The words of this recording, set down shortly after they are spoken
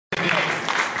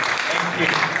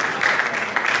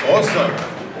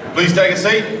Awesome. Please take a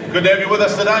seat. Good to have you with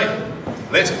us today.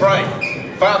 Let's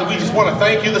pray. Father, we just want to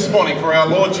thank you this morning for our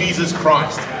Lord Jesus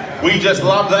Christ. We just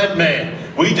love that man.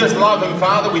 We just love him,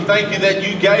 Father. We thank you that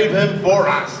you gave him for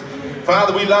us.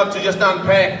 Father, we love to just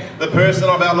unpack the person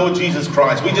of our Lord Jesus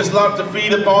Christ. We just love to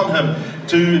feed upon him,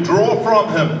 to draw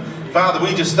from him. Father,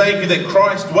 we just thank you that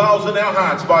Christ dwells in our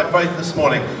hearts by faith this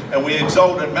morning, and we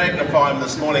exalt and magnify him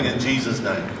this morning in Jesus'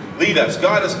 name. Lead us,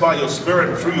 guide us by your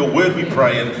Spirit, through your word we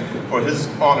pray, and for his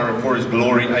honor and for his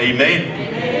glory. Amen.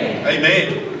 Amen.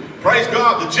 Amen. Praise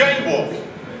God. The J walk.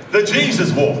 The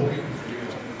Jesus walk.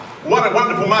 What a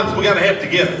wonderful month we're going to have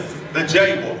together. The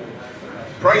J walk.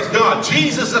 Praise God.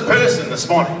 Jesus the person this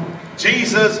morning.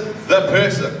 Jesus the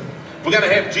person. We're going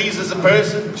to have Jesus the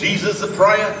person, Jesus the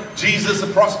prayer, Jesus the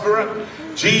prosperer,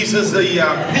 Jesus the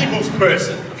people's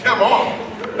person. Come on.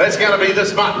 That's going to be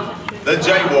this month. The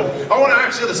J walk. I want to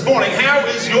ask you this morning, how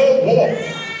is your walk?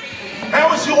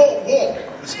 How is your walk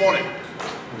this morning?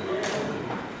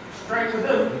 Straight with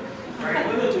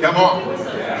him. Come on.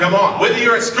 Come on. Whether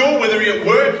you're at school, whether you're at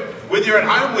work, whether you're at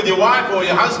home with your wife or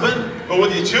your husband or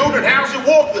with your children, how's your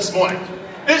walk this morning?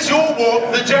 Is your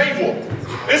walk the J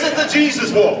walk? Is it the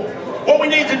Jesus walk? What we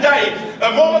need today,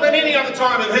 more than any other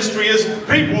time in history, is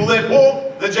people that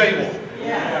walk the J walk.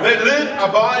 That live,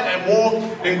 abide and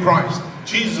walk in Christ.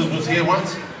 Jesus was here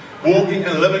once, walking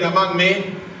and living among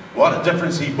men. What a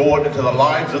difference he brought into the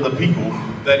lives of the people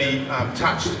that he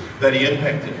touched, that he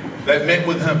impacted, that met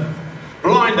with him.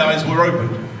 Blind eyes were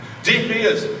opened. Deaf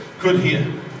ears could hear.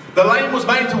 The lame was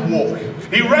made to walk.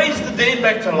 He raised the dead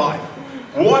back to life.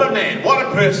 What a man, what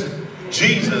a person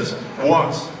Jesus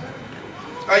was.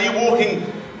 Are you walking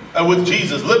with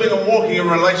Jesus, living and walking in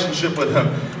relationship with him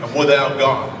and with our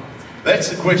God? That's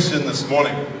the question this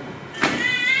morning.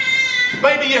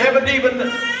 Maybe you haven't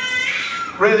even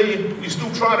really, you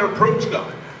still try to approach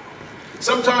God.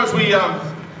 Sometimes we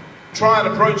try and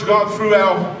approach God through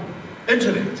our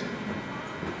intellect.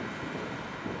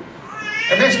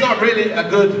 And that's not really a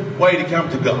good way to come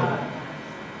to God.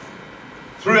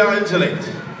 Through our intellect.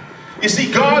 You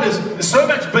see, God is so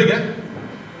much bigger,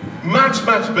 much,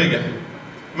 much bigger,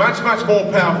 much, much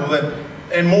more powerful than,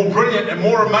 and more brilliant and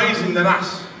more amazing than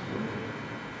us.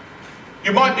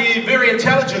 You might be very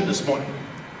intelligent this morning,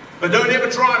 but don't ever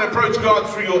try and approach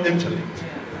God through your intellect.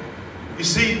 You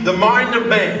see, the mind of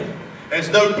man has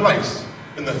no place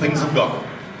in the things of God.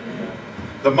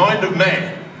 The mind of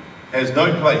man has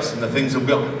no place in the things of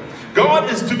God. God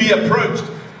is to be approached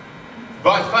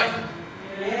by faith.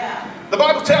 The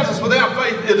Bible tells us without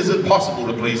faith it is impossible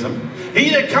to please him. He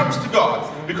that comes to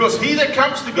God, because he that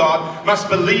comes to God must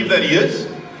believe that he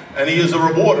is, and he is a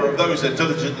rewarder of those that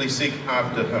diligently seek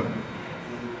after him.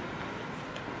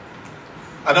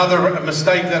 Another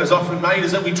mistake that is often made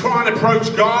is that we try and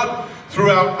approach God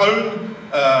through our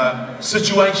own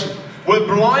situation. We're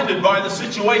blinded by the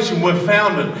situation we're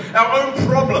found in, our own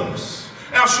problems,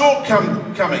 our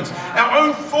shortcomings, our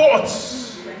own thoughts.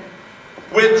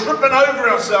 We're tripping over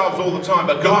ourselves all the time,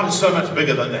 but God is so much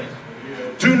bigger than that.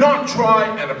 Do not try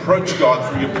and approach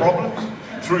God through your problems,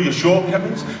 through your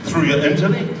shortcomings, through your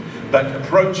intellect, but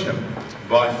approach him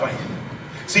by faith.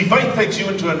 See, faith takes you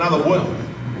into another world.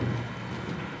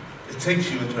 It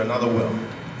takes you into another world.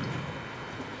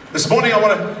 This morning I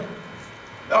know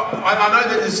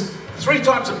that there's three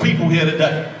types of people here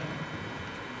today.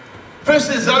 First,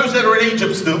 there's those that are in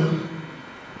Egypt still.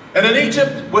 And in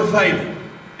Egypt, we're failing.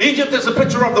 Egypt is a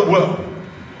picture of the world.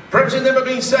 Perhaps you've never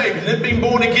been saved, you've never been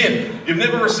born again, you've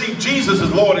never received Jesus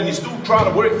as Lord, and you're still trying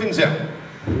to work things out.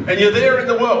 And you're there in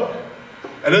the world.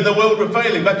 And in the world we're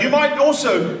failing. But you might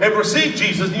also have received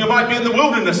Jesus, and you might be in the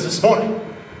wilderness this morning.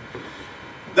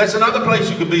 That's another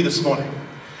place you could be this morning.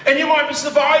 And you might be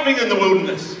surviving in the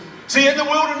wilderness. See, in the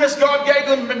wilderness, God gave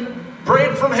them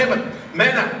bread from heaven,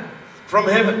 manna from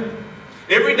heaven.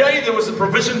 Every day there was a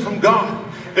provision from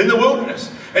God in the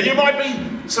wilderness. And you might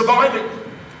be surviving.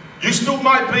 You still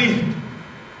might be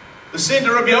the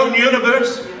center of your own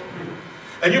universe.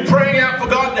 And you're praying out for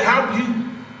God to help you.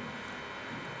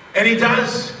 And he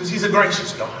does, because he's a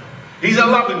gracious God. He's a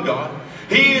loving God.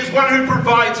 He is one who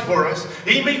provides for us.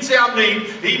 He meets our need.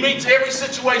 He meets every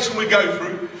situation we go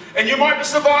through. And you might be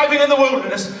surviving in the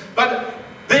wilderness, but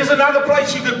there's another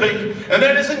place you could be, and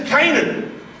that is in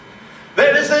Canaan.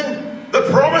 That is in the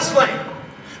promised land.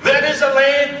 That is a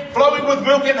land flowing with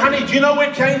milk and honey. Do you know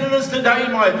where Canaan is today,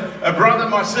 my brother,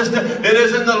 my sister? It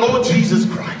is in the Lord Jesus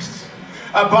Christ.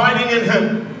 Abiding in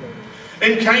him.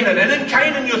 In Canaan. And in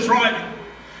Canaan you're thriving.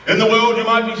 In the world you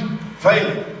might be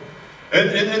failing.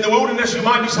 In the wilderness you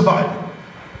might be surviving.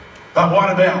 But what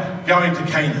about going to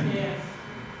Canaan? Yes.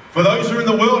 For those who are in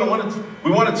the world,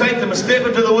 we want to take them a step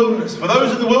into the wilderness. For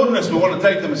those in the wilderness, we want to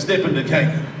take them a step into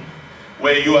Canaan,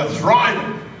 where you are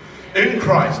thriving in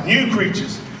Christ, new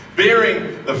creatures,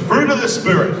 bearing the fruit of the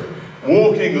Spirit,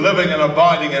 walking, living, and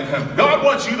abiding in Him. God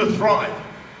wants you to thrive.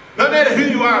 No matter who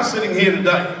you are sitting here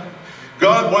today,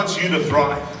 God wants you to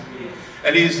thrive.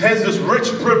 And He has this rich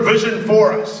provision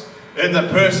for us in the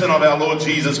person of our Lord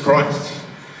Jesus Christ.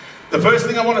 The first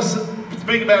thing I want to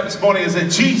speak about this morning is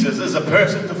that Jesus is a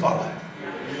person to follow.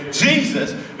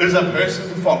 Jesus is a person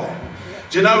to follow.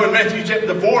 Do you know in Matthew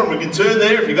chapter 4, and we can turn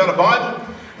there if you've got a Bible,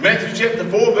 Matthew chapter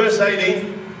 4 verse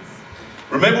 18.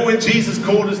 Remember when Jesus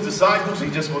called His disciples? He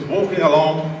just was walking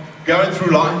along, going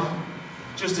through life,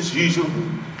 just as usual.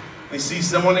 And He sees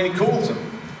someone and He calls them.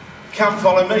 Come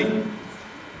follow me.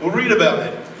 We'll read about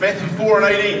that. Matthew 4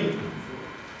 and 18.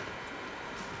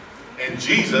 And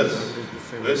Jesus,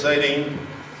 verse 18,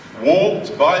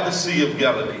 walked by the Sea of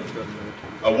Galilee.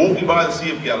 Walking by the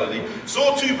Sea of Galilee,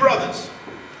 saw two brothers,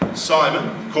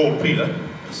 Simon, called Peter,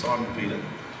 Simon Peter,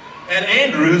 and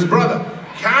Andrew, his brother,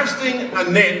 casting a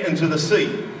net into the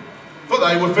sea, for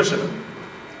they were fishermen.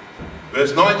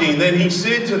 Verse 19, then He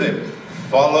said to them,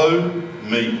 follow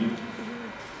me,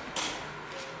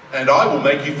 and I will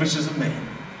make you fishers of men.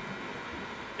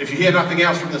 If you hear nothing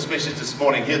else from this message this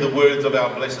morning, hear the words of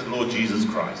our blessed Lord Jesus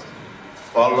Christ.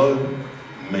 Follow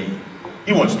me.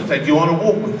 He wants to take you on a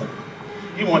walk with Him.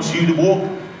 He wants you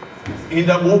to end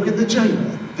up walking the J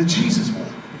walk, the Jesus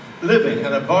walk, living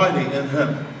and abiding in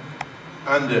Him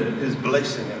under His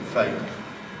blessing and favor.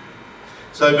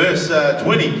 So verse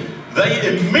 20,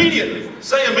 they immediately,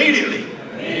 say immediately.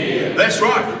 That's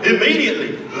right,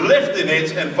 immediately left their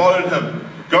nets and followed Him.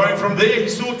 Going from there, He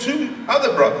saw two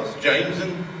other brothers, James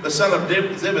and the son of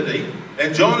Zebedee,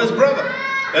 and John his brother,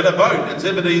 in a boat, and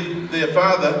Zebedee their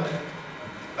father,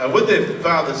 with their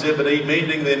father Zebedee,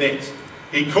 mending their nets.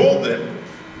 He called them,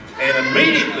 and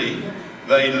immediately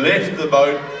they left the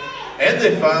boat and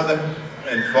their father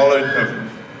and followed Him.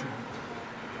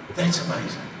 That's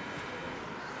amazing.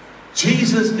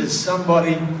 Jesus is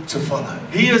somebody to follow.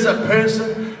 He is a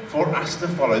person for us to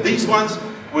follow. These ones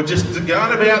were just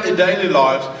going about their daily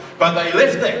lives, but they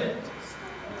left that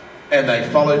and they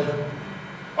followed Him.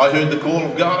 I heard the call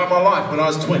of God on my life when I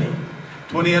was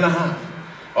 20 and a half.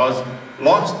 I was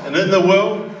lost and in the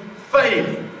world,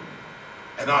 failing.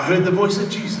 And I heard the voice of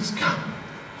Jesus, come,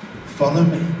 follow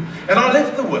me. And I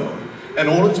left the world and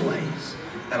all its ways,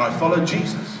 and I followed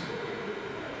Jesus.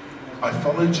 I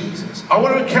followed Jesus. I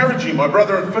want to encourage you, my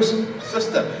brother and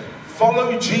sister,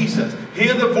 follow Jesus.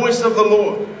 Hear the voice of the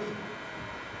Lord.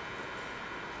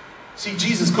 See,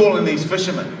 Jesus calling these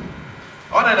fishermen.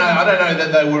 I don't know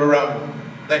that they were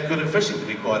that good at fishing, to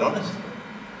be quite honest.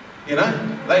 You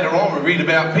know, later on we read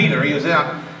about Peter. He was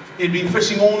out, he'd been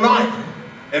fishing all night.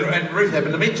 And Ruth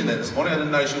happened to mention that this morning. I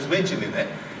didn't know she was mentioning that.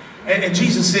 And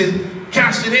Jesus said,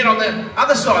 cast your net on the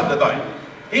other side of the boat.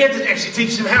 He had to actually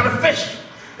teach them how to fish.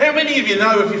 How many of you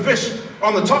know if you fish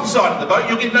on the top side of the boat,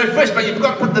 you'll get no fish, but you've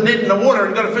got to put the net in the water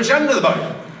and you've got to fish under the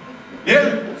boat?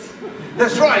 Yeah?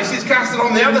 That's right. He says cast it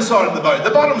on the other side of the boat,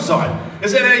 the bottom side.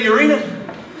 Is that how you read it?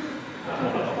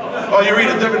 Oh, you read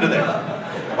it different to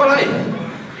that. Well, hey.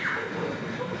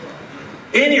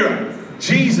 Anyway,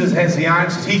 Jesus has the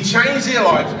answers. He changed their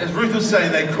lives. As Ruth was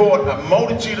saying, they caught a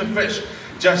multitude of fish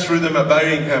just through them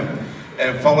obeying Him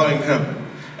and following Him.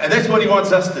 And that's what He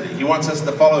wants us to do. He wants us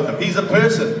to follow Him. He's a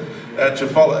person to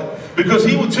follow. Because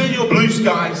He will turn your blue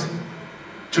skies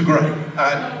to grey.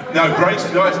 No, grey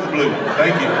skies to blue.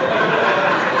 Thank you.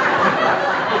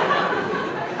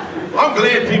 I'm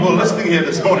glad people are listening here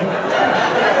this morning.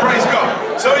 Praise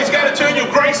God. So He's going to turn your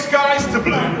grey skies to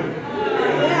blue.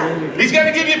 He's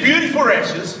going to give you beauty for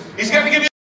ashes. He's going to give you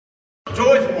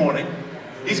joy for mourning.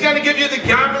 He's going to give you the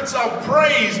garments of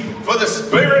praise for the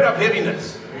spirit of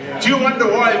heaviness. Do you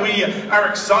wonder why we are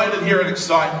excited here at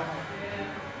Excite?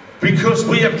 Because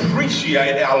we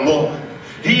appreciate our Lord.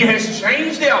 He has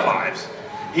changed our lives.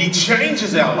 He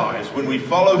changes our lives when we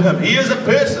follow Him. He is a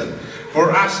person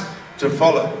for us to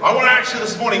follow. I want to ask you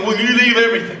this morning, will you leave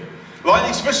everything like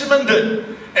these fishermen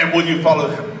did? And will you follow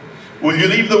Him? Will you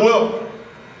leave the world?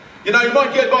 You know, you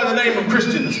might go by the name of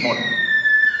Christian this morning,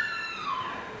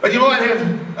 but you might have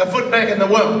a foot back in the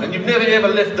world and you've never ever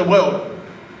left the world.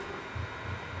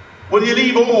 Will you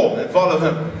leave all and follow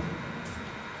Him?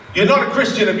 You're not a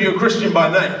Christian if you're a Christian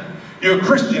by name. You're a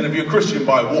Christian if you're a Christian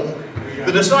by walk.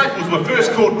 The disciples were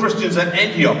first called Christians at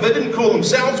Antioch. They didn't call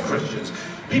themselves Christians.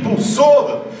 People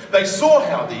saw them. They saw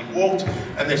how they walked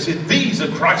and they said, these are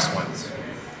Christ's ones.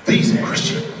 These are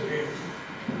Christians.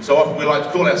 So often we like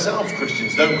to call ourselves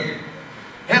Christians, don't we?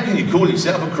 How can you call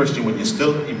yourself a Christian when you're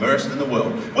still immersed in the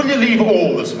world? Will you leave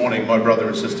all this morning, my brother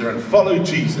and sister, and follow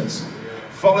Jesus?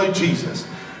 Follow Jesus.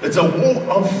 It's a walk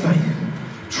of faith,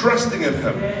 trusting in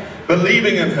Him,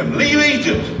 believing in Him. Leave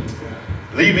Egypt.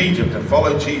 Leave Egypt and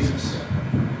follow Jesus.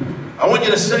 I want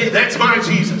you to say, that's my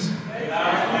Jesus.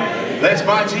 That's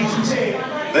my Jesus.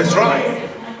 That's right.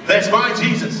 That's my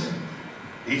Jesus.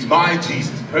 He's my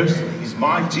Jesus personally. He's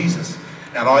my Jesus.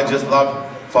 And I just love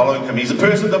following Him. He's a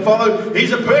person to follow.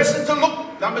 He's a person to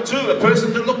look. Number two, a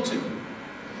person to look to.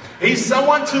 He's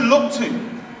someone to look to.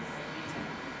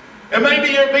 And maybe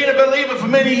you've been a believer for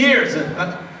many years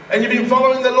and you've been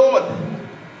following the Lord.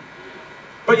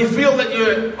 But you feel that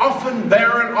you're often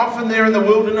barren, often there in the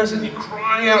wilderness, and you're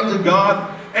crying out to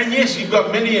God. And yes, you've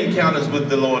got many encounters with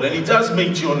the Lord, and He does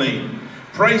meet your need.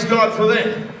 Praise God for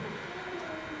that.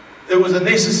 It was a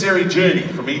necessary journey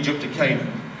from Egypt to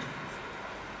Canaan.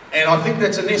 And I think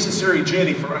that's a necessary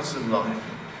journey for us in life.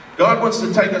 God wants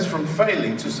to take us from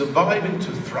failing to surviving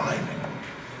to thriving.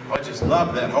 I just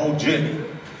love that whole journey.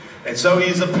 And so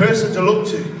He's a person to look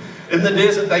to. In the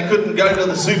desert, they couldn't go to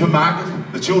the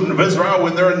supermarket, the children of Israel,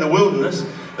 when they're in the wilderness.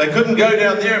 They couldn't go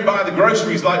down there and buy the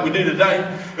groceries like we do today.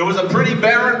 It was a pretty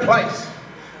barren place.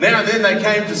 Now and then they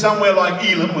came to somewhere like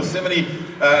Elim with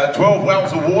 12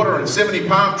 wells of water and 70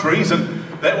 palm trees, and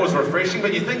that was refreshing.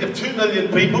 But you think of 2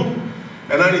 million people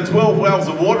and only 12 wells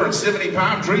of water and 70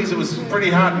 palm trees, it was pretty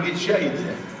hard to get shade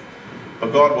there.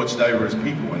 But God watched over His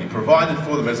people, and He provided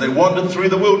for them as they wandered through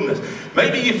the wilderness.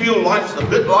 Maybe you feel life's a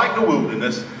bit like a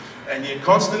wilderness, and you're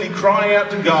constantly crying out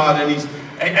to God,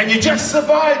 and you're just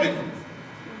surviving.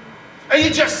 Are you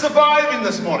just surviving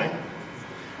this morning?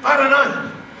 I don't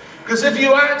know. Because if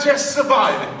you are just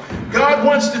surviving, God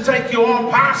wants to take you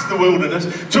on past the wilderness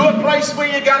to a place where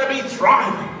you're going to be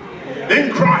thriving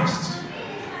in Christ.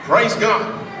 Praise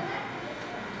God.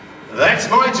 That's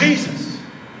my Jesus.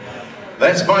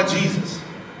 That's my Jesus.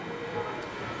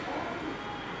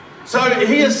 So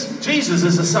Jesus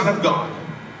is the Son of God,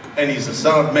 and He's the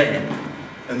Son of Man.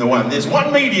 And there's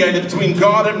one mediator between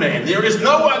God and man. There is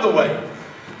no other way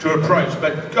to approach,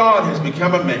 but God has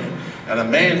become a man, and a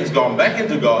man has gone back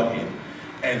into Godhead,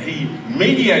 and He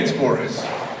mediates for us.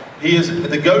 He is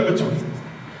the go-between.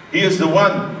 He is the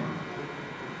one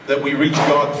that we reach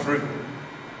God through.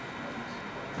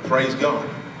 Praise God.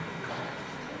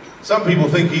 Some people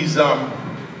think he's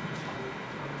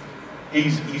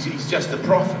just a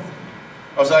prophet.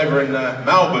 I was over in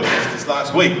Melbourne this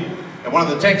last week, and one of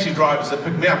the taxi drivers that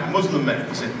picked me up, a Muslim man,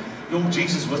 he said, "Your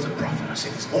Jesus was a prophet." I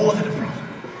said, "He's more than a prophet.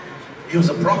 He was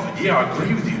a prophet. Yeah, I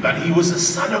agree with you, but He was the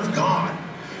Son of God.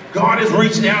 God has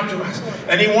reached out to us,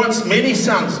 and He wants many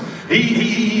sons.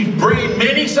 He's bringing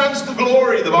many sons to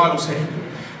glory," the Bible said.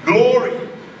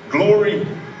 Glory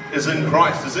is in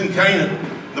Christ, is in Canaan.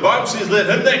 The Bible says, let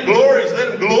him that glories,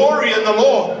 let him glory in the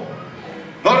Lord.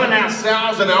 Not in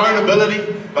ourselves and our own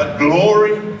ability, but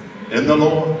glory in the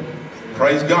Lord.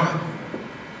 Praise God.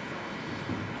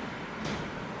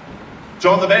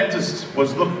 John the Baptist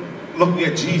was looking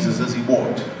at Jesus as He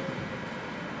walked.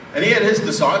 And he had his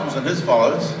disciples and his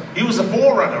followers. He was the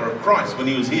forerunner of Christ when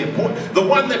He was here. The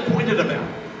one that pointed Him out.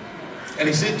 And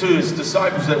He said to His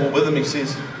disciples that were with Him, He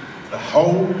says,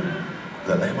 "Behold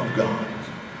the Lamb of God."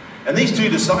 And these two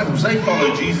disciples, they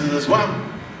followed Jesus as well.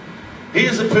 He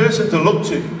is a person to look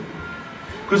to.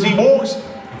 Because He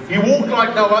walked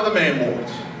like no other man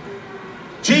walked.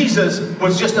 Jesus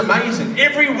was just amazing.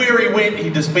 Everywhere He went, He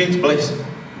dispensed blessing.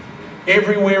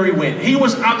 Everywhere He went. He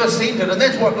was other-centered, and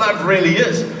that's what love really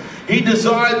is. He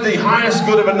desired the highest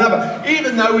good of another.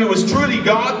 Even though He was truly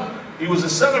God, He was the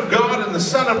Son of God and the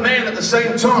Son of Man at the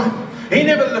same time. He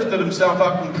never lifted Himself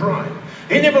up in pride.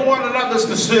 He never wanted others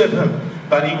to serve Him,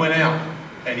 but He went out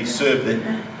and He served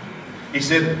them. He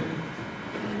said,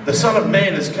 "The Son of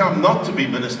Man has come not to be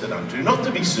ministered unto, not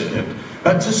to be served,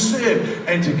 but to serve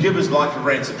and to give His life a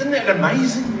ransom." Isn't that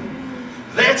amazing?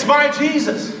 That's my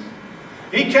Jesus.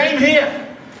 He came here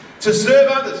to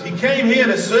serve others. He came here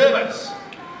to serve us.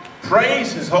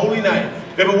 Praise His holy name.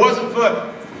 If it wasn't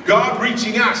for God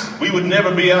reaching us, we would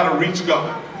never be able to reach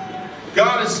God.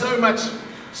 God is so much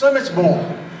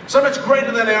more, so much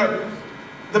greater than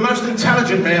the most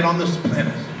intelligent man on this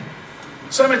planet.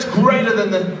 So much greater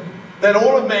than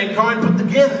all of mankind put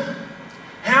together.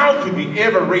 How could we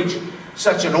ever reach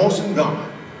such an awesome God?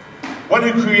 One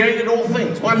who created all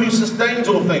things, one who sustains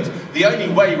all things. The only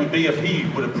way would be if He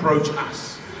would approach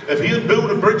us. If He would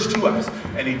build a bridge to us.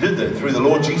 And He did that through the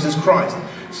Lord Jesus Christ.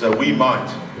 So that we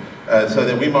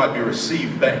might be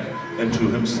received back into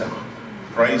Himself.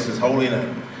 Praise His holy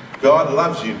name. God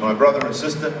loves you, my brother and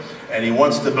sister, and He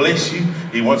wants to bless you.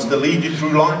 He wants to lead you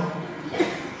through life.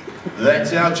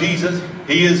 That's our Jesus.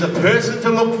 He is a person to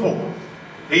look for.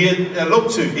 He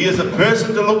is a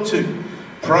person to look to.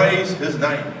 Praise his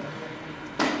name.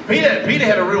 Peter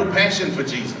had a real passion for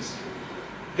Jesus.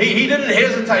 He didn't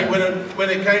hesitate when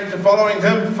it came to following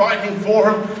him, fighting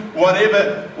for him,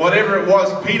 whatever it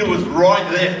was. Peter was right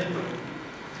there.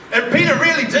 And Peter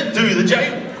really did do the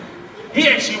jaywalk. He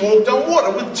actually walked on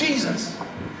water with Jesus.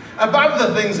 Above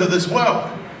the things of this world.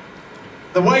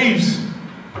 The waves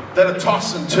that are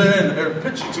toss and turn are a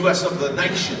picture to us of the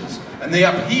nations and the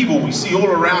upheaval we see all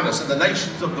around us in the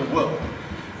nations of the world.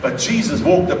 But Jesus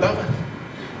walked above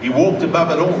it. He walked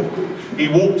above it all. He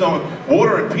walked on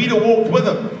water, and Peter walked with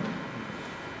him.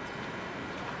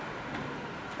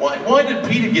 Why did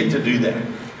Peter get to do that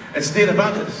instead of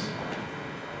others?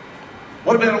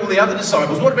 What about all the other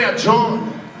disciples? What about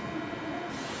John?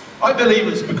 I believe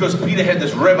it's because Peter had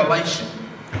this revelation.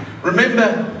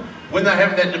 Remember when they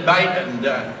have that debate and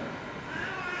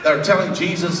they're telling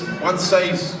Jesus, one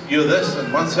says you're this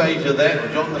and one says you're that, or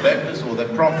John the Baptist or the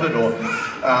prophet,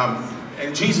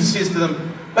 and Jesus says to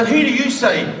them, but who do you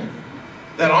say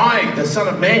that I, the Son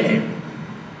of Man, am?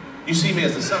 You see me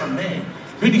as the Son of Man.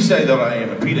 Who do you say that I am?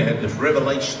 And Peter had this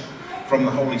revelation from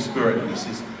the Holy Spirit, and he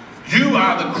says, you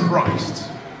are the Christ,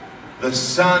 the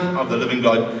Son of the living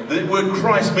God. The word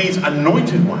Christ means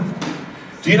anointed one.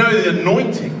 Do you know the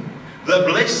anointing, the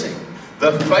blessing,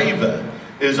 the favor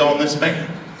is on this man?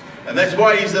 And that's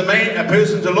why he's the man, a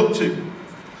person to look to.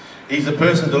 He's a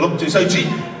person to look to. So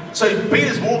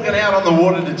Peter's walking out on the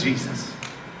water to Jesus.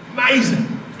 Amazing.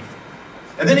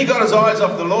 And then he got his eyes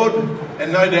off the Lord,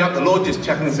 and no doubt the Lord just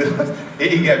chuckled and said,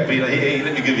 here you go, Peter, here,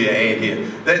 let me give you a hand here.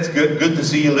 That's good to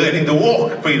see you learning to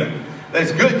walk, Peter.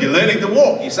 That's good, you're learning to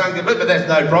walk. You sunk a bit, but that's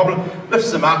no problem.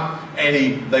 Lifts them up,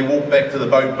 and they walk back to the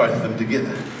boat, both of them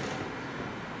together.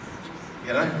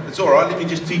 You know, it's all right, let me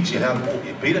just teach you how to walk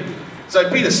here, Peter. So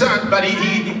Peter sunk, but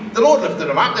the Lord lifted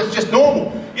him up. That's just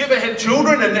normal. You ever had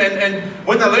children, and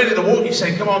when they're learning to walk, you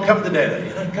say, come on, come to Daddy.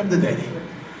 You know, come to Daddy.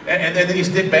 And then you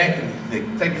step back and they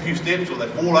take a few steps or they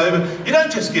fall over. You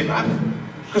don't just give up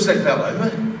because they fell over.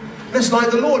 That's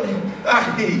like the Lord.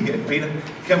 Here you go, Peter.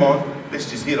 Come on, let's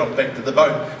just head off back to the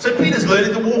boat. So Peter's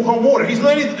learning to walk on water. He's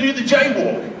learning to do the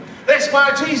jaywalk. That's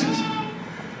my Jesus.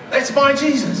 That's my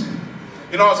Jesus.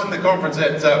 You know, I was in the conference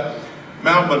at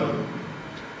Melbourne,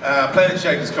 Planet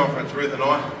Shakers conference, Ruth and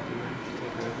I.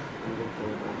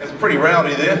 It was pretty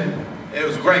rowdy there. It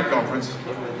was a great conference.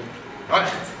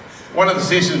 One of the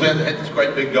sessions we had these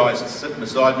great big guys sitting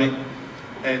beside me,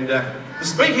 and the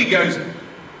speaker goes,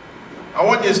 I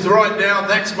want you to write down,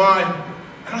 that's my,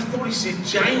 and I thought he said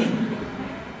Jane.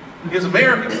 He was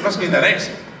American, it must be in that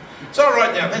accent. So I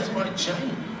write down, that's my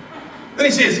Jane. Then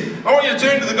he says, I want you to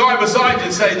turn to the guy beside you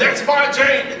and say, that's my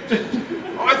Jane.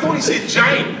 I thought he said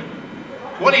Jane.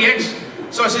 What he actually,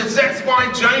 so I said, that's my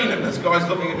Jane, and this guy's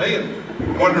looking at me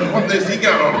and wondering what is he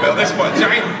going on about, that's my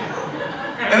Jane.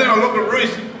 And then I look at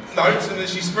Ruth, notes, and then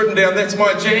she's written down, that's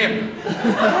my jam.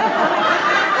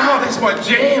 Oh, that's my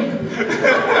jam.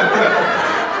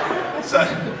 So,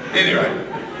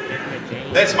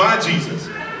 anyway, that's my Jesus.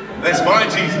 That's my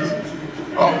Jesus.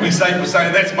 Oh, be safe for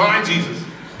saying, that's my Jesus.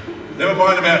 Never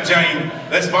mind about Jane.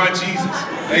 That's my Jesus.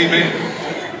 Amen.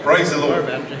 Praise the Lord.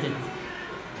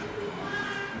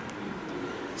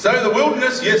 So the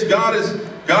wilderness, yes, God is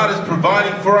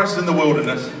providing for us in the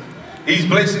wilderness. He's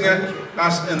blessing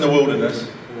us in the wilderness.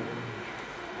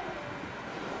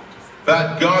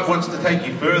 But God wants to take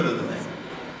you further than that.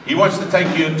 He wants to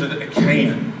take you into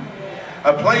Canaan,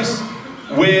 a place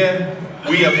where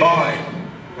we abide,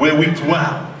 where we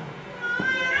dwell.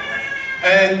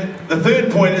 And the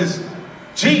third point is,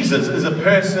 Jesus is a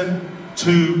person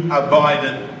to abide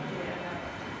in.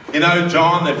 You know,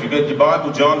 John, if you've got your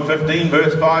Bible, John 15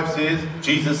 verse 5 says,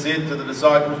 Jesus said to the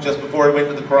disciples just before he went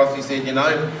to the cross, he said,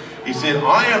 he said,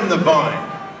 I am the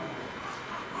vine,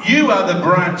 you are the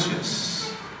branches.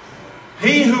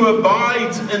 He who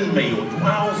abides in me, or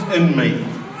dwells in me,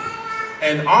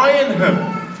 and I in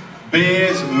him,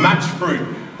 bears much fruit.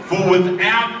 For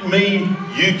without me,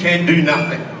 you can do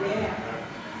nothing.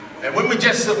 And when we're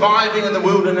just surviving in the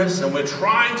wilderness and we're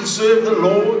trying to serve the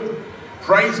Lord,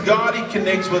 praise God, he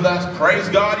connects with us. Praise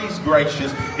God, he's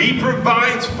gracious. He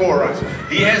provides for us.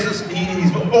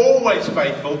 He's always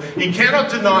faithful. He cannot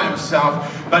deny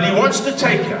himself, but he wants to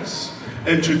take us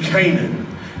into Canaan.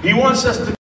 He wants us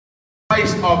to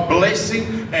place of blessing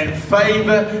and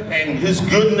favor and his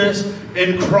goodness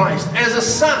in Christ as a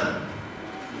son,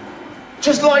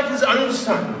 just like his own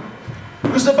son,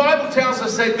 because the Bible tells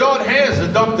us that God has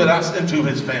adopted us into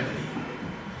his family,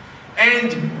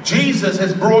 and Jesus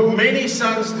has brought many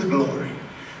sons to glory.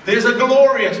 There's a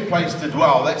glorious place to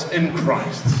dwell, that's in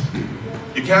Christ.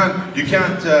 You can't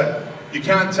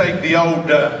take the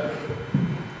old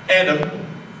Adam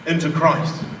into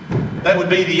Christ. That would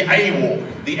be the A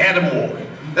walk, the Adam walk.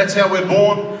 That's how we're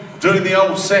born, doing the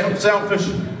old selfish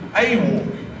A walk.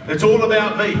 It's all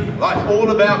about me. Life all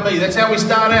about me. That's how we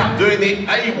start out, doing the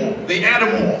A walk, the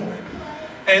Adam walk.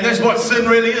 And that's what sin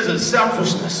really is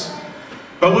selfishness.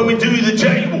 But when we do the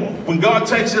J walk, when God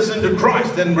takes us into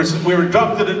Christ and we're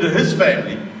adopted into His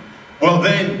family, well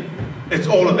then, it's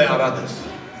all about others.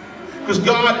 Because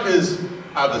God is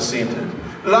other-centered.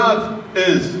 Love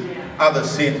is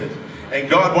other-centered. And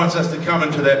God wants us to come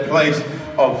into that place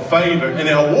of favor in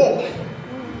our walk,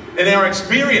 in our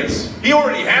experience. He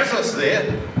already has us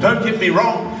there. Don't get me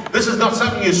wrong. This is not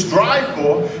something you strive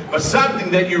for, but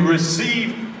something that you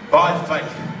receive by faith.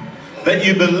 That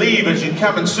you believe as you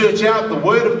come and search out the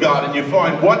Word of God and you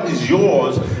find what is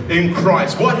yours in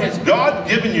Christ. What has God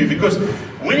given you? Because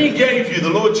when He gave you the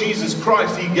Lord Jesus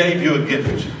Christ, He gave you a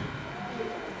gift.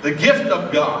 The gift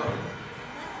of God.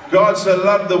 God so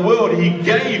loved the world, He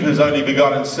gave His only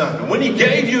begotten Son. And when He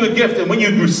gave you a gift, and when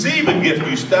you receive a gift,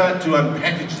 you start to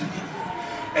unpackage the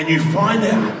gift. And you find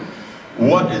out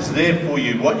what is there for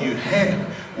you, what you have,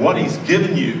 what He's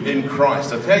given you in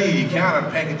Christ. I tell you, you can't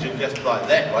unpackage it just like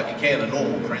that, like you can a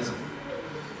normal present.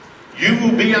 You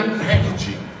will be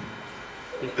unpackaging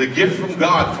the gift from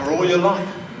God for all your life.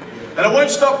 And it won't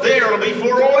stop there, it'll be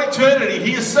for all eternity.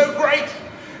 He is so great.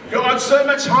 God's so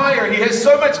much higher, He has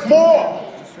so much more.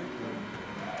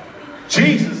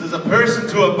 Jesus is a person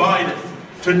to abide in,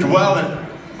 to dwell in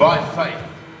by faith.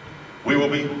 We will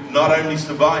be not only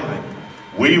surviving,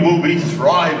 we will be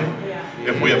thriving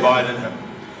if we abide in Him.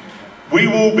 We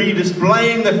will be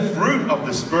displaying the fruit of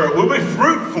the Spirit. We'll be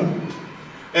fruitful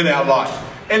in our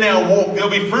life, in our walk. There'll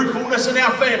be fruitfulness in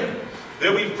our family.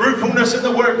 There'll be fruitfulness in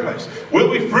the workplace.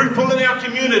 We'll be fruitful in our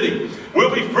community.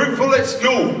 We'll be fruitful at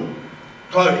school.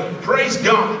 Praise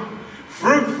God.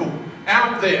 Fruitful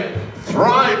out there,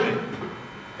 thriving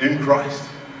in Christ.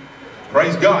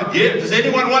 Praise God. Yeah, does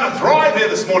anyone want to thrive here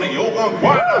this morning? You're all going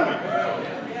quiet on me.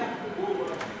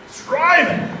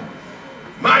 Thriving.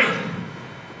 Mate.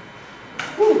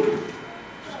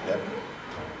 Just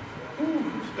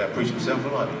about preach myself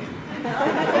alive again.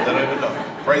 Got that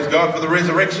overdone. Praise God for the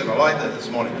resurrection. I like that this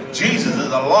morning. Jesus is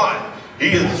alive. He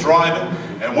is thriving,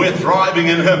 and we're thriving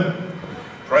in Him.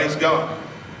 Praise God.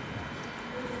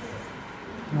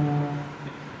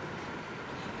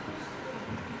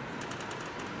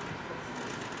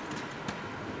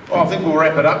 Well, I think we'll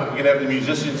wrap it up if we can have the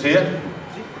musicians here.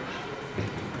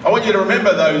 I want you to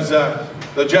remember those,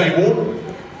 the J walk.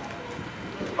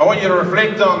 I want you to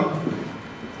reflect on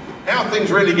how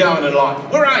things really going in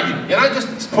life. Where are you? You know,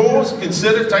 just pause,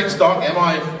 consider, take stock. Am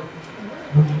I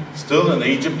still in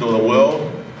Egypt or the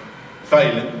world,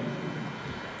 failing?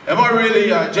 Am I really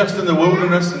just in the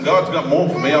wilderness and God's got more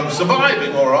for me? I'm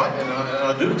surviving, all right, and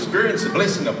I do experience the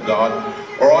blessing of God.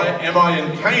 Or am I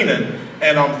in Canaan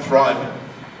and I'm thriving?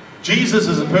 Jesus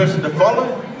is a person to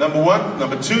follow, number one.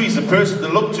 Number two, He's a person to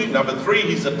look to. Number three,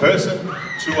 He's a person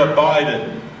to abide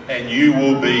in. And you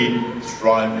will be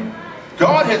thriving.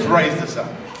 God has raised us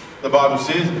up. The Bible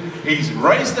says He's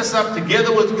raised us up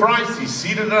together with Christ. He's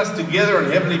seated us together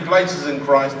in heavenly places in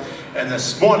Christ. And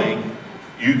this morning,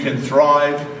 you can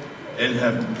thrive in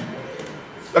Him.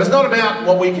 But it's not about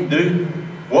what we can do.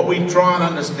 What we try and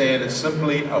understand is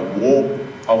simply a walk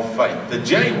of faith. The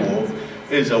J walk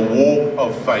is a walk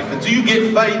of faith. Until you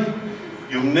get faith,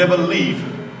 you'll never leave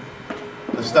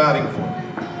the starting point.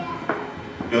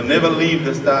 You'll never leave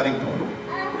the starting point.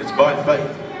 It's by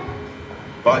faith.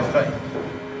 By faith.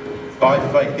 By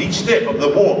faith. Each step of the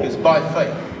walk is by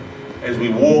faith. As we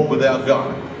walk with our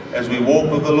God. As we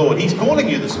walk with the Lord. He's calling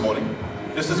you this morning.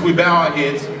 Just as we bow our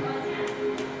heads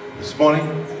this morning,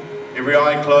 every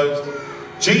eye closed.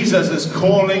 Jesus is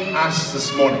calling us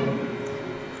this morning.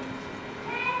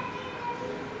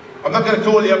 I'm not going to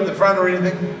call you up the front or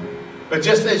anything, but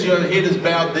just as your head is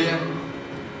bowed there,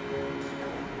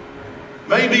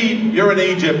 maybe you're in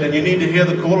Egypt and you need to hear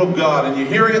the call of God, and you're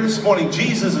hearing it this morning.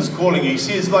 Jesus is calling you. He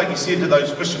says, like He said to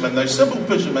those fishermen, those simple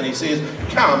fishermen, He says,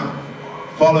 come,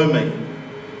 follow me.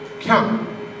 Come.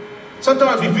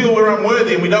 Sometimes we feel we're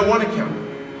unworthy and we don't want to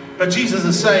come. But Jesus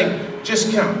is saying,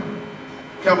 just come.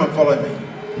 Come and follow me.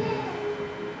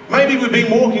 Maybe we've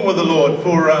been walking with the Lord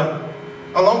for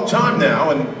a long time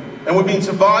now, and we've been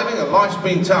surviving and life's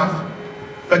been tough.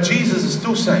 But Jesus is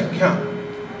still saying, come.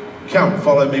 Come,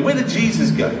 follow me. Where did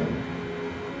Jesus go?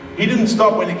 He didn't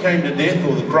stop when it came to death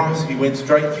or the cross. He went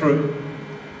straight through.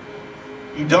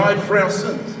 He died for our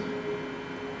sins.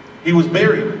 He was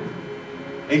buried.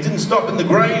 He didn't stop in the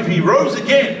grave. He rose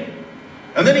again.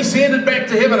 And then He ascended back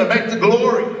to heaven and back to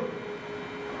glory.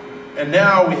 And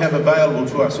now we have available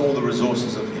to us all the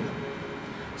resources of heaven.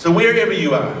 So wherever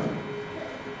you are,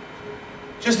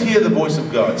 just hear the voice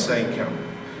of God saying, come.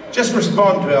 Just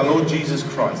respond to our Lord Jesus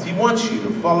Christ. He wants you to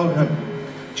follow him.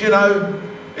 Do you know,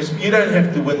 you don't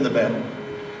have to win the battle.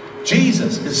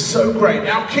 Jesus is so great.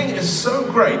 Our King is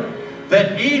so great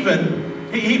that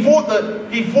even he fought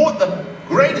the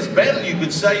greatest battle, you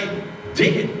could say,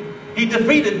 dead. He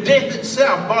defeated death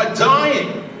itself by dying.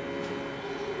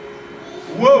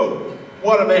 Whoa,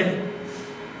 what a man.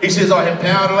 He says, I have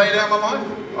power to lay down my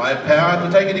life. I have power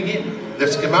to take it again.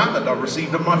 This commandment I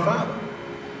received of my Father.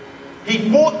 He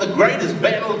fought the greatest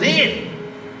battle, death.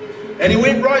 And he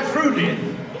went right through death.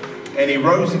 And he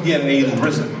rose again, and he is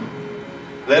risen.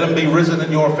 Let him be risen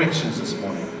in your affections this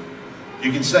morning.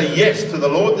 You can say yes to the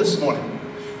Lord this morning.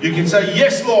 You can say,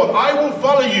 yes, Lord, I will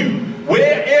follow you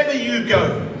wherever you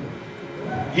go.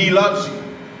 He loves you.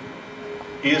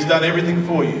 He has done everything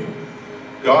for you.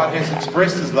 God has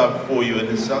expressed his love for you in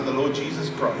his Son, the Lord Jesus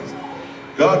Christ.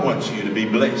 God wants you to be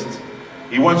blessed.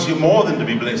 He wants you more than to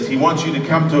be blessed. He wants you to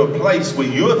come to a place where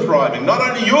you're thriving. Not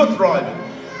only you're thriving,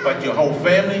 but your whole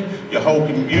family, your whole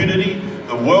community,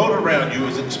 the world around you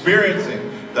is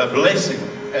experiencing the blessing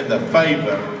and the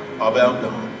favor of our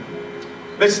God.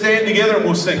 Let's stand together and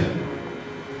we'll sing.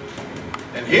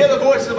 And hear the voice of